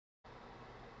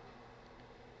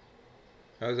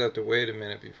I always have to wait a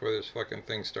minute before this fucking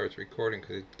thing starts recording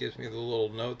because it gives me the little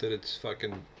note that it's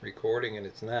fucking recording and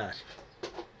it's not.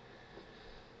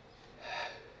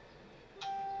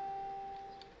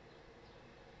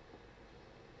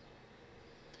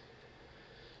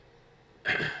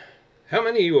 How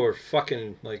many of you are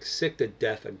fucking like sick to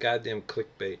death of goddamn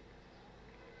clickbait?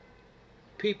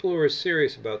 People who are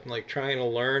serious about like trying to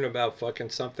learn about fucking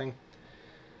something,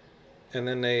 and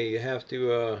then they have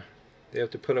to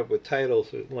put up with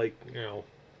titles like, you know,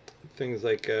 things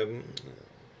like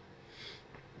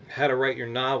how to write your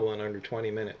novel in under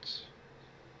 20 minutes.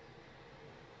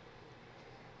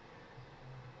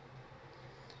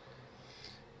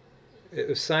 It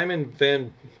was Simon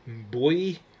Van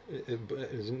Booy.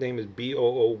 His name is Booy.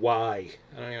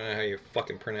 I don't even know how you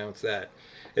fucking pronounce that.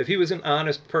 If he was an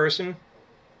honest person,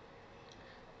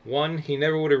 one, he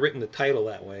never would have written the title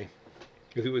that way.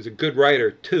 If he was a good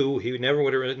writer, two, he never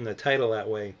would have written the title that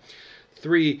way.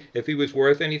 Three, if he was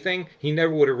worth anything, he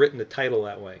never would have written the title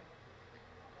that way.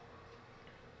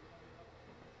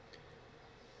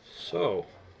 So,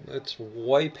 let's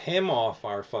wipe him off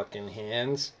our fucking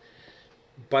hands.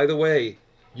 By the way,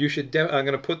 you should. I'm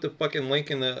gonna put the fucking link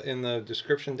in the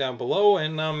description down below,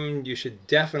 and you should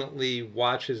definitely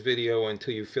watch his video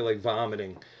until you feel like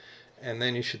vomiting, and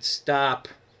then you should stop,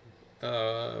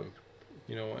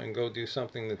 you know, and go do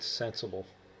something that's sensible.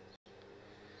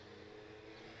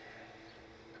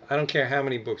 I don't care how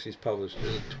many books he's published.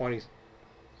 There's 20.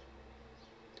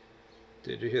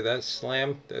 Did you hear that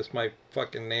slam? That's my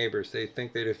fucking neighbors. They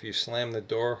think that if you slam the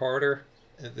door harder,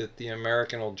 that the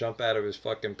American will jump out of his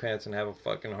fucking pants and have a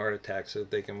fucking heart attack so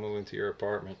that they can move into your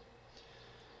apartment.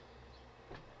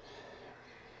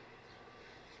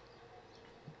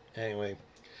 Anyway,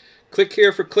 click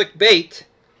here for clickbait.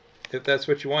 If that's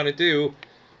what you want to do,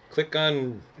 click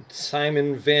on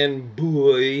Simon Van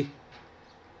Booy.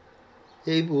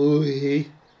 Hey boy.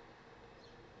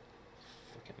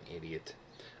 Fucking idiot.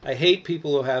 I hate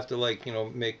people who have to, like, you know,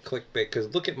 make clickbait,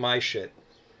 because look at my shit.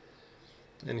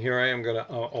 And here I am gonna,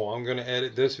 I'm gonna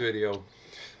edit this video.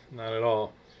 Not at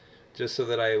all. Just so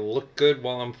that I look good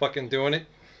while I'm fucking doing it.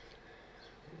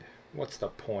 What's the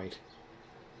point?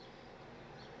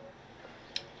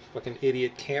 Fucking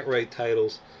idiot can't write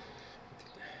titles.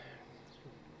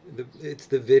 It's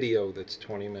the video that's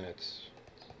 20 minutes.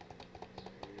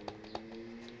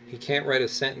 He can't write a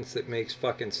sentence that makes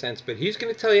fucking sense, but he's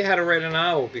gonna tell you how to write a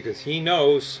novel because he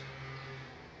knows.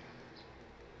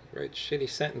 Write shitty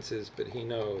sentences, but he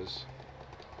knows.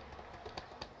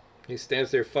 He stands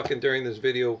there fucking during this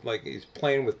video like he's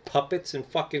playing with puppets and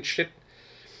fucking shit.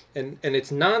 And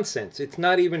it's nonsense. It's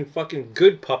not even fucking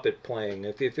good puppet playing.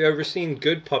 If you've ever seen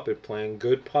good puppet playing,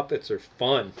 good puppets are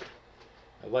fun.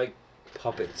 I like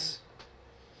puppets.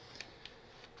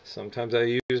 Sometimes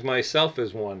I use myself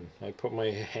as one. I put my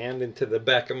hand into the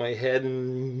back of my head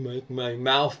and make my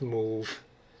mouth move.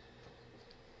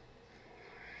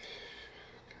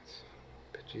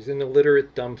 He's an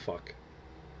illiterate dumb fuck.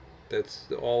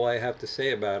 That's all I have to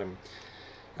say about him.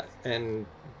 And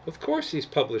of course he's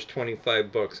published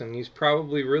 25 books, and he's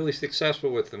probably really successful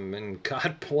with them, and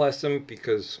God bless him,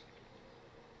 because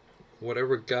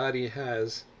whatever God he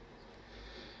has,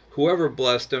 whoever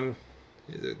blessed him,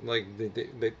 like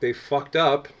they fucked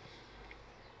up.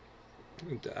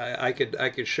 I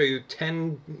could show you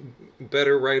 10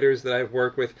 better writers that I've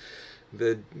worked with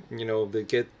that, you know, that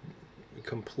get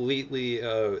completely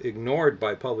ignored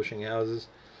by publishing houses,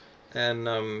 and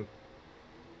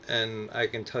I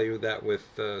can tell you that with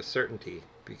certainty,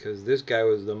 because this guy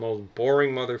was the most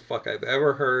boring motherfucker I've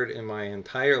ever heard in my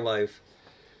entire life,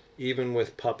 even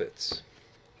with puppets.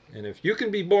 And if you can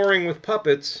be boring with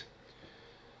puppets,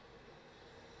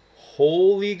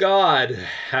 holy God,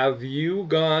 have you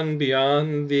gone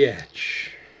beyond the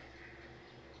edge.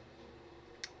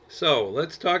 So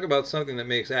let's talk about something that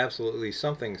makes absolutely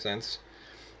something sense,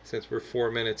 since we're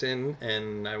 4 minutes in,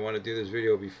 and I want to do this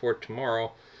video before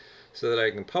tomorrow so that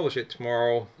I can publish it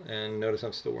tomorrow. And notice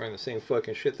I'm still wearing the same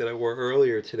fucking shit that I wore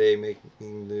earlier today,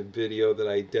 making the video that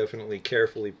I definitely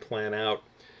carefully plan out.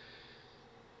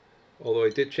 Although I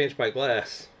did change my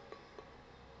glass.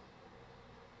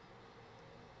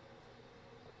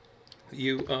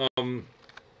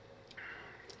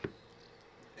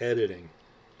 Editing.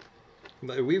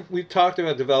 We've talked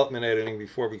about development editing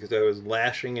before, because I was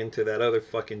lashing into that other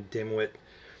fucking dimwit.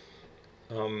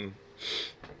 I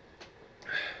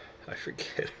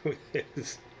forget who it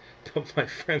is, but my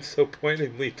friend so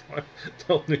pointedly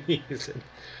told me, he said,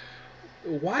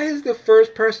 "Why is the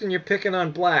first person you're picking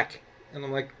on black?" And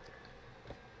I'm like,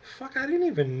 fuck, I didn't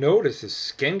even notice his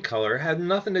skin color. It had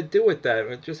nothing to do with that.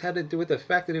 It just had to do with the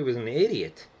fact that he was an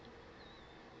idiot.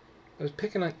 I was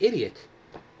picking on idiot.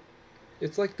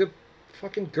 It's like the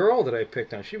fucking girl that I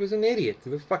picked on. She was an idiot.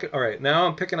 The fucking all right. Now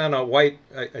I'm picking on a white.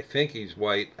 I think he's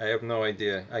white. I have no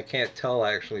idea. I can't tell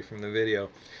actually from the video.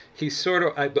 He's sort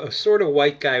of a sort of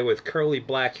white guy with curly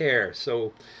black hair.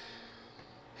 So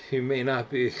he may not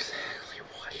be exactly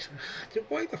white.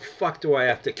 Why the fuck do I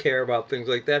have to care about things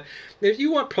like that? If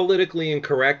you want politically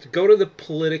incorrect, go to the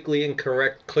politically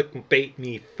incorrect clickbait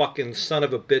me fucking son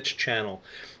of a bitch channel,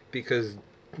 because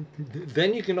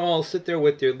then you can all sit there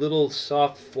with your little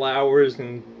soft flowers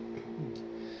and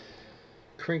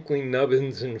crinkly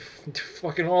nubbins and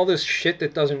fucking all this shit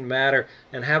that doesn't matter,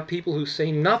 and have people who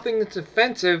say nothing that's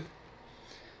offensive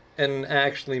and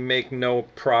actually make no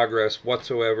progress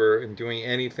whatsoever in doing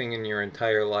anything in your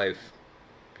entire life,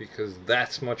 because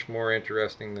that's much more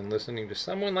interesting than listening to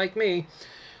someone like me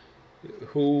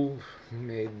who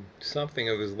made something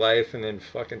of his life and then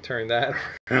fucking turned that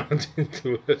around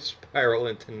into a spiral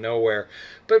into nowhere.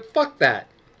 But fuck that.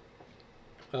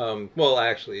 Well,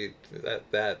 actually,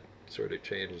 that sort of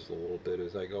changes a little bit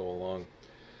as I go along.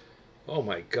 Oh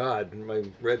my god, my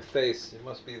red face. It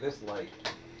must be this light.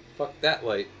 Fuck that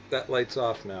light. That light's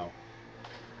off now.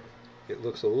 It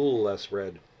looks a little less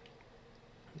red.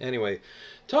 Anyway,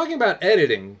 talking about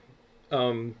editing,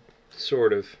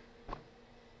 sort of.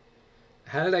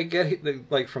 How did I get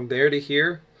like from there to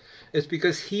here? It's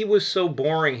because he was so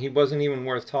boring he wasn't even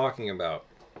worth talking about.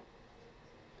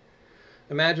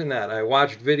 Imagine that. I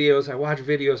watch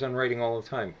videos on writing all the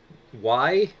time.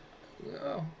 Why?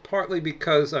 Well, partly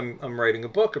because I'm writing a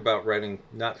book about writing,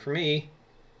 not for me.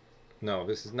 No,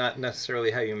 this is not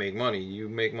necessarily how you make money. You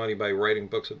make money by writing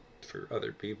books for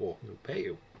other people who pay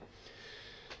you.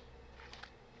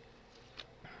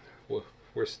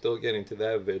 We're still getting to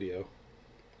that video.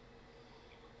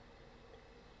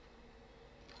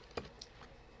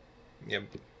 Yeah,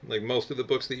 like most of the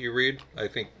books that you read, I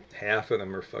think half of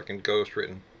them are fucking ghost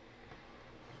written.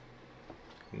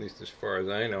 At least as far as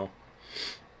I know.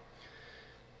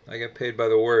 I get paid by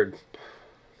the word.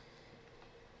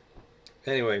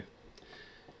 Anyway,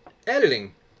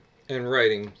 editing and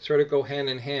writing sort of go hand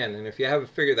in hand, and if you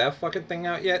haven't figured that fucking thing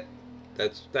out yet,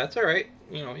 that's all right.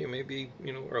 You know, you may be,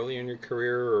 early in your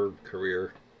career.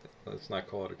 Let's not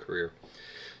call it a career.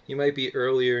 You might be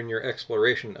earlier in your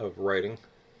exploration of writing.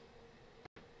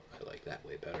 I like that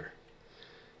way better.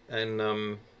 And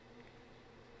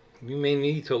you may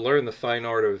need to learn the fine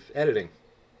art of editing.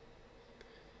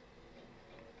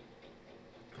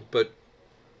 But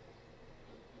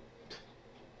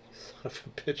son of a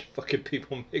bitch, fucking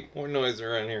people make more noise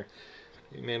around here.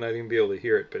 You may not even be able to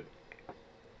hear it, but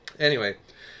anyway,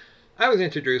 I was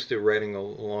introduced to writing a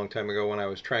long time ago when I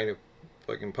was trying to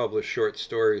fucking publish short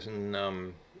stories, and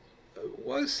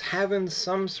was having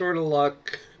some sort of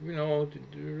luck, and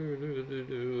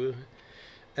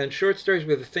short stories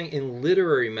were the thing in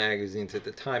literary magazines at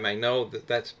the time. I know that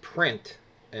that's print,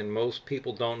 and most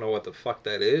people don't know what the fuck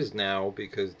that is now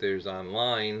because there's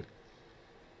online,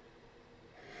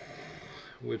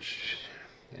 which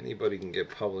anybody can get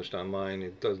published online.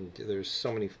 It doesn't, there's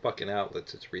so many fucking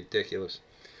outlets, it's ridiculous.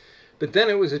 But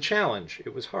then it was a challenge.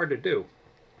 It was hard to do.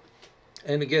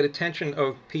 And to get attention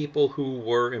of people who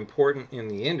were important in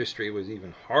the industry was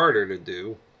even harder to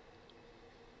do.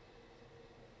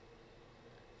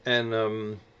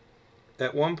 And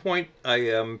at one point,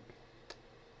 I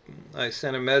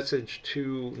sent a message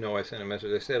to, no, I sent a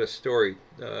message, I said a story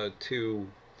to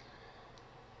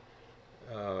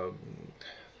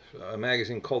a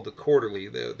magazine called The Quarterly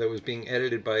that was being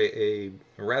edited by a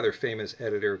rather famous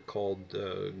editor called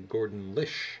Gordon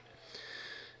Lish.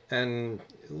 And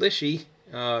Lishy,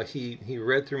 he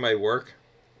read through my work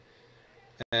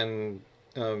and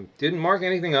didn't mark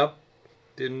anything up,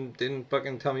 didn't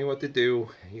fucking tell me what to do.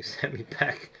 He sent me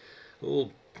back a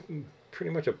little,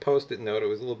 pretty much a post-it note. It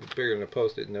was a little bit bigger than a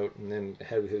post-it note, and then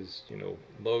had his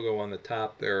logo on the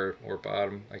top there, or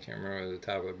bottom. I can't remember the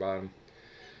top or the bottom,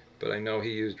 but I know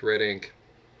he used red ink.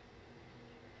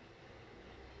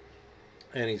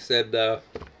 And he said,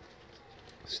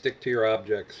 stick to your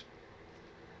objects.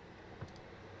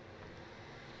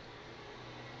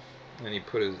 And he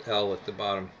put his L at the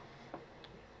bottom.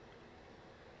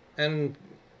 And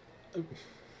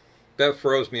that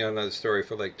froze me on that story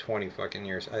for like 20 fucking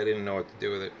years. I didn't know what to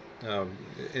do with it.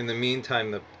 In the meantime,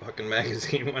 the fucking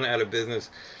magazine went out of business,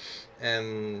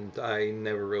 and I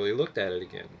never really looked at it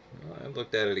again. I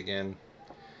looked at it again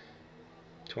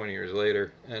 20 years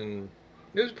later, and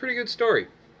it was a pretty good story.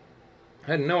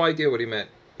 I had no idea what he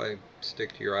meant by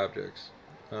stick to your objects.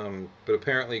 But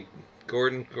apparently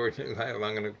Gordon,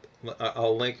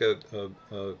 I'll link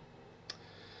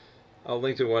I'll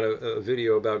link to a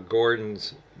video about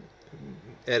Gordon's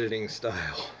editing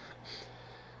style,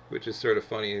 which is sort of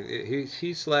funny.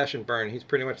 He's slash and burn. He's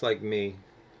pretty much like me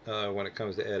when it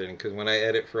comes to editing, because when I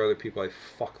edit for other people, I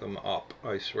fuck them up.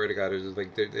 I swear to God, it's just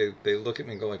like they look at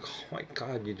me and go like, "Oh my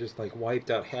God, you just like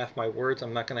wiped out half my words.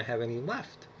 I'm not gonna have any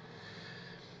left."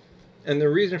 And the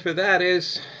reason for that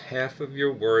is half of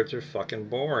your words are fucking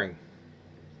boring.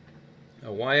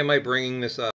 Now, why am I bringing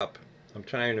this up? I'm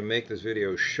trying to make this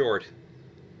video short.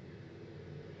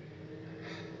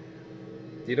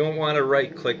 You don't want to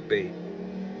write clickbait.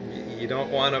 You don't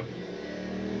want to...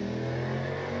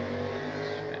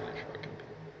 Spanish fucking people.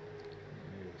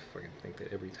 I fucking think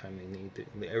that every time they need to,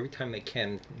 every time they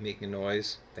can make a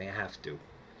noise, they have to.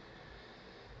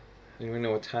 I don't even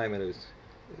know what time it is.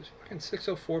 It's fucking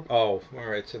 6:04. Oh, all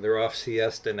right. So they're off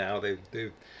siesta now.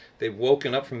 They've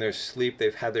woken up from their sleep.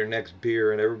 They've had their next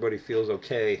beer, and everybody feels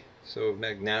okay. So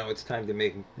now it's time to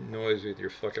make noise with your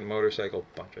fucking motorcycle.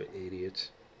 Bunch of idiots.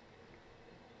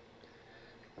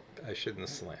 I shouldn't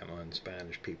slam on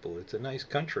Spanish people. It's a nice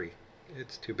country.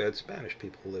 It's too bad Spanish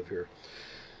people live here.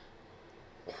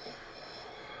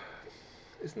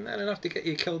 Isn't that enough to get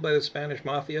you killed by the Spanish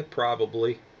mafia?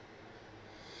 Probably.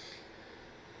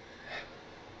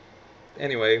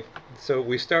 Anyway, so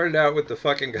we started out with the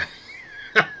fucking guy.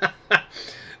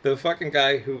 The fucking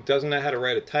guy who doesn't know how to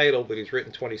write a title, but he's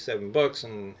written 27 books,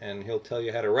 and he'll tell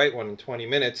you how to write one in 20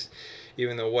 minutes,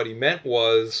 even though what he meant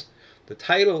was the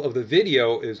title of the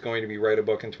video is going to be write a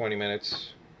book in 20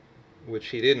 minutes, which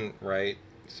he didn't write.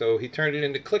 So he turned it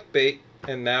into clickbait,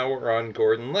 and now we're on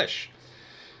Gordon Lish.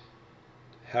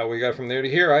 How we got from there to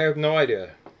here, I have no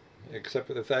idea, except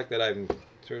for the fact that I'm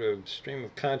sort of stream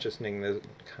of consciousness.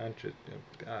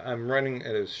 I'm running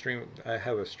at a stream. I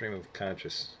have a stream of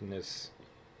consciousness.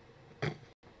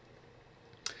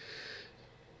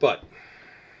 But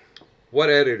what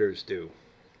editors do,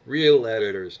 real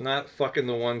editors, not fucking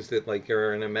the ones that like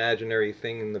are an imaginary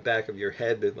thing in the back of your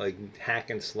head that like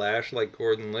hack and slash like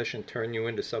Gordon Lish and turn you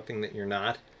into something that you're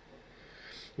not.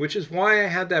 Which is why I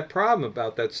had that problem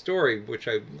about that story, which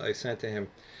I sent to him.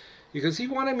 Because he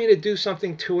wanted me to do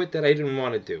something to it that I didn't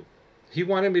want to do. He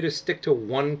wanted me to stick to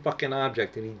one fucking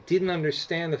object, and he didn't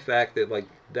understand the fact that like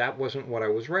that wasn't what I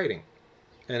was writing.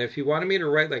 And if he wanted me to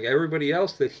write like everybody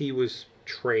else that he was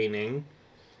training,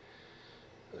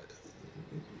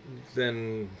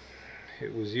 then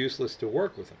it was useless to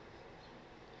work with him.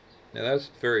 Now that's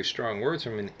very strong words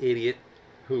from an idiot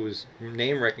whose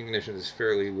name recognition is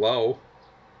fairly low.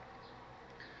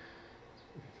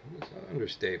 It's an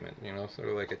understatement, you know, sort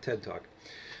of like a TED Talk.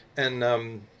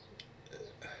 And,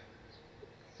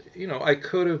 you know, I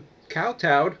could have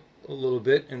kowtowed a little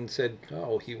bit and said,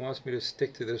 oh, he wants me to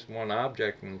stick to this one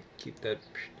object and keep that.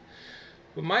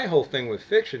 But my whole thing with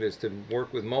fiction is to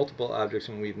work with multiple objects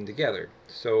and weave them together.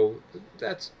 So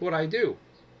that's what I do.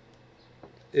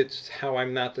 It's how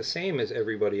I'm not the same as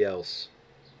everybody else.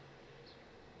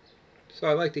 So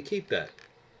I like to keep that,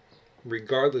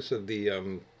 regardless of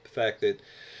the fact that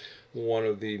one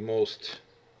of the most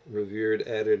revered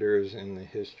editors in the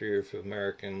history of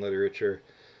American literature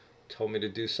told me to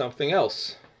do something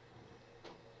else.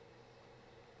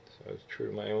 So I was true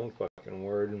to my own fucking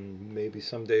word, and maybe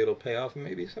someday it'll pay off, and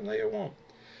maybe someday it won't.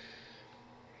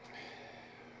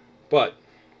 But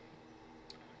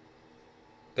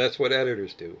that's what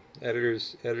editors do.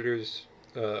 Editors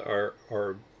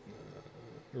are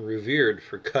revered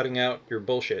for cutting out your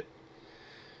bullshit.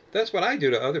 That's what I do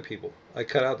to other people. I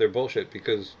cut out their bullshit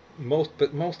because most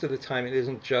of the time it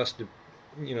isn't just,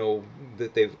 you know,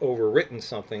 that they've overwritten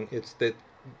something. It's that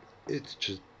it's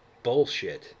just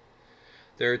bullshit.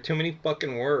 There are too many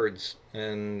fucking words,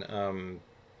 and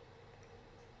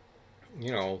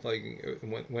you know, like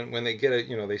when they get a,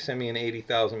 you know, they send me an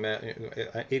 80,000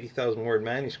 word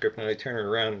manuscript, and I turn it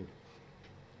around, and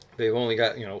they've only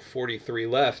got, you know, 43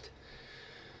 left.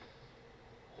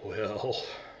 Well,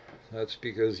 that's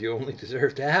because you only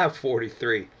deserve to have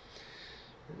 43.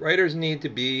 Writers need to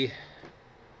be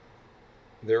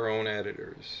their own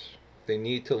editors. They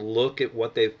need to look at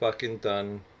what they've fucking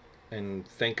done and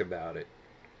think about it,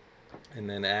 and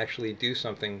then actually do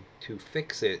something to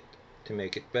fix it, to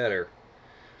make it better.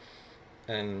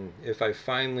 And if I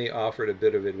finally offered a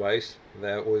bit of advice,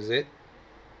 that was it.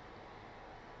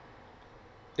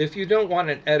 If you don't want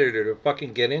an editor to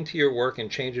fucking get into your work and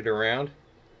change it around,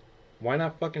 why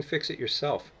not fucking fix it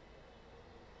yourself?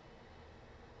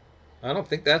 I don't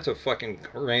think that's a fucking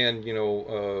grand, you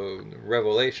know,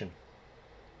 revelation.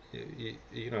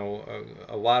 You know,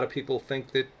 a lot of people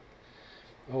think that,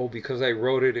 oh, because I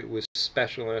wrote it, it was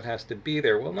special and it has to be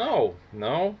there. Well, no,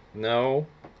 no, no,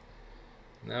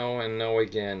 no, and no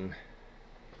again.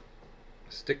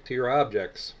 Stick to your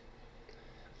objects.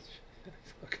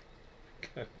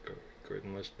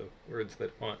 Gordon Lish, the words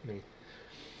that haunt me.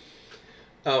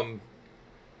 Um,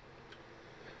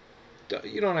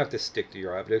 you don't have to stick to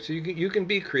your objects. You can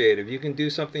be creative. You can do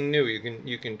something new.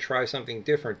 You can try something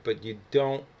different. But you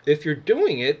don't. If you're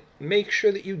doing it, make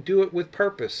sure that you do it with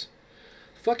purpose.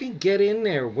 Fucking get in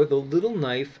there with a little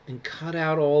knife and cut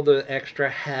out all the extra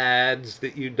hads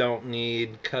that you don't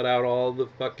need. Cut out all the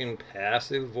fucking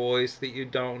passive voice that you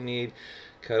don't need.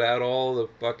 Cut out all the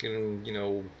fucking,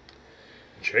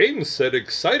 James said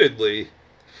excitedly.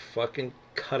 Fucking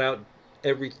cut out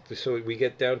every. So we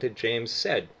get down to James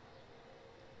said.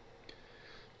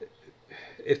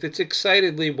 If it's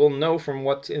excitedly, we'll know from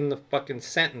what's in the fucking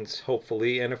sentence,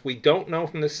 hopefully. And if we don't know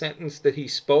from the sentence that he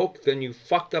spoke, then you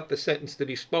fucked up the sentence that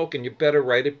he spoke and you better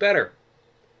write it better.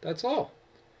 That's all.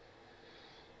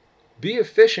 Be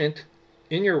efficient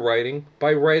in your writing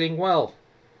by writing well.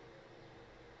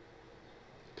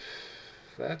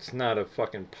 That's not a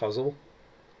fucking puzzle.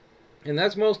 And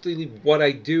that's mostly what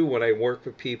I do when I work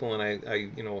with people and I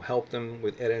help them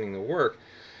with editing the work,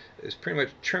 is pretty much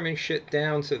trimming shit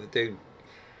down so that they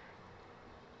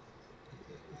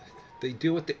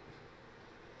do what they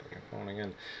fucking phone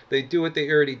again. They do what they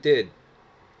already did,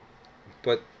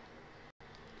 but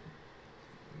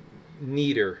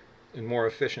neater and more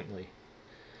efficiently.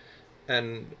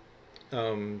 And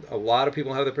a lot of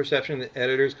people have the perception that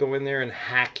editors go in there and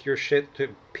hack your shit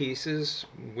to pieces,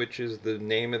 which is the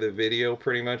name of the video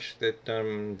pretty much that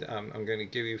I'm going to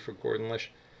give you for Gordon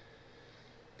Lish.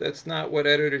 That's not what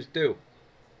editors do.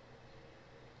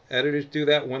 Editors do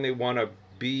that when they want to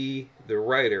be the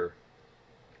writer.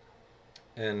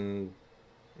 And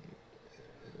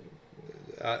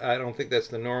I don't think that's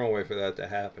the normal way for that to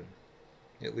happen.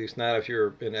 At least not if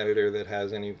you're an editor that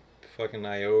has any fucking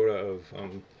iota of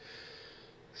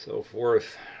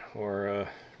self-worth or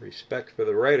respect for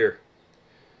the writer.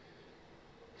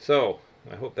 So,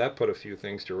 I hope that put a few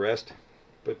things to rest.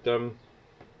 But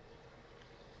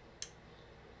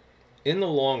in the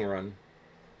long run,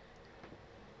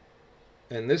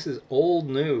 and this is old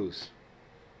news,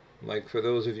 like for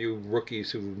those of you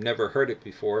rookies who've never heard it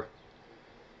before,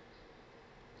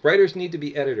 writers need to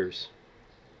be editors.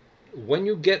 When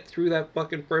you get through that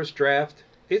fucking first draft,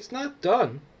 it's not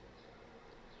done.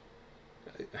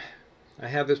 I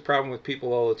have this problem with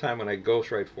people all the time when I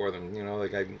ghostwrite for them.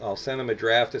 Like I'll send them a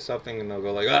draft of something and they'll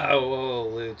go like, oh,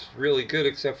 well, it's really good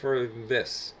except for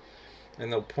this.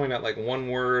 And they'll point out like one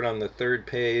word on the third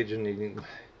page and you...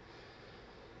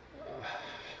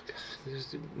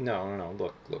 No,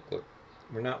 look.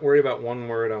 We're not worried about one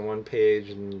word on one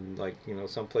page and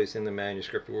someplace in the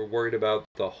manuscript. We're worried about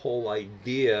the whole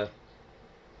idea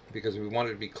because we want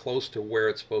it to be close to where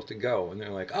it's supposed to go. And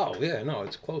they're like, oh yeah, no,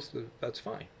 it's close to, that's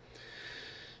fine.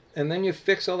 And then you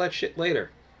fix all that shit later.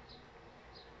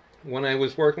 When I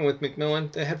was working with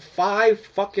Macmillan, they had 5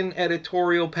 fucking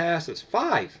editorial passes.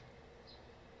 5!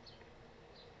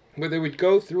 Where they would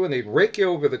go through and they'd rake you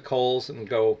over the coals and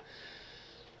go,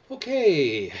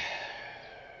 okay,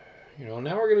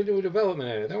 now we're going to do a development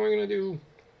edit. Then we're going to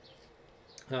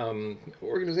do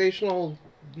organizational,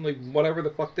 like whatever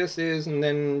the fuck this is, and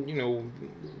then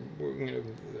we're going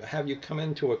to have you come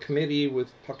into a committee with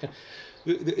fucking.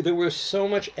 There was so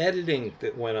much editing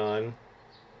that went on.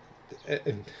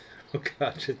 And, oh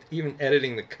gosh, even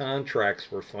editing the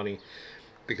contracts were funny,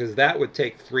 because that would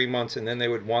take 3 months, and then they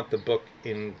would want the book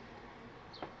in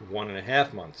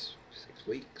 1.5 months, 6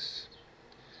 weeks.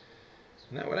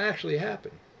 And that would actually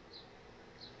happen.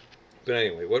 But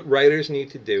anyway, what writers need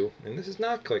to do, and this is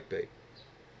not clickbait,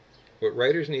 what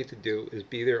writers need to do is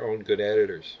be their own good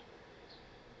editors.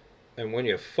 And when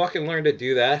you fucking learn to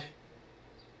do that,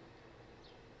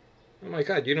 oh my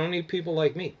God, you don't need people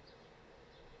like me.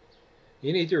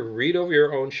 You need to read over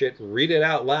your own shit, read it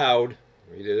out loud,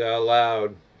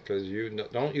 because you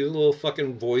don't use a little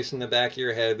fucking voice in the back of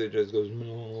your head that just goes,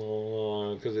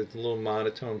 because it's a little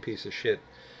monotone piece of shit.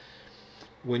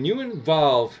 When you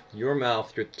involve your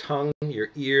mouth, your tongue, your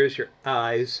ears, your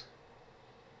eyes,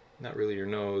 not really your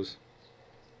nose,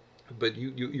 but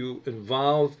you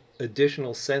involve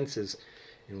additional senses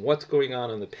in what's going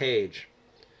on the page,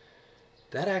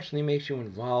 that actually makes you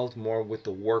involved more with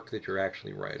the work that you're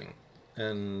actually writing.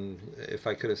 And if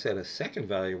I could have said a second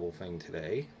valuable thing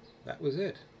today, that was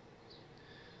it.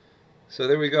 So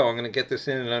there we go. I'm going to get this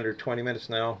in under 20 minutes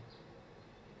now,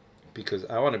 because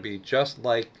I want to be just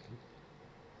like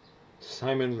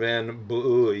Simon Van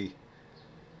Booy,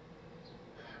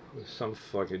 some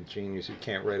fucking genius who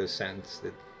can't write a sentence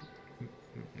that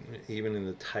even in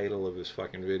the title of his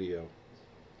fucking video.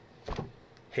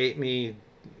 Hate me,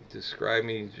 describe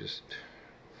me, just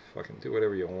fucking do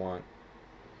whatever you want.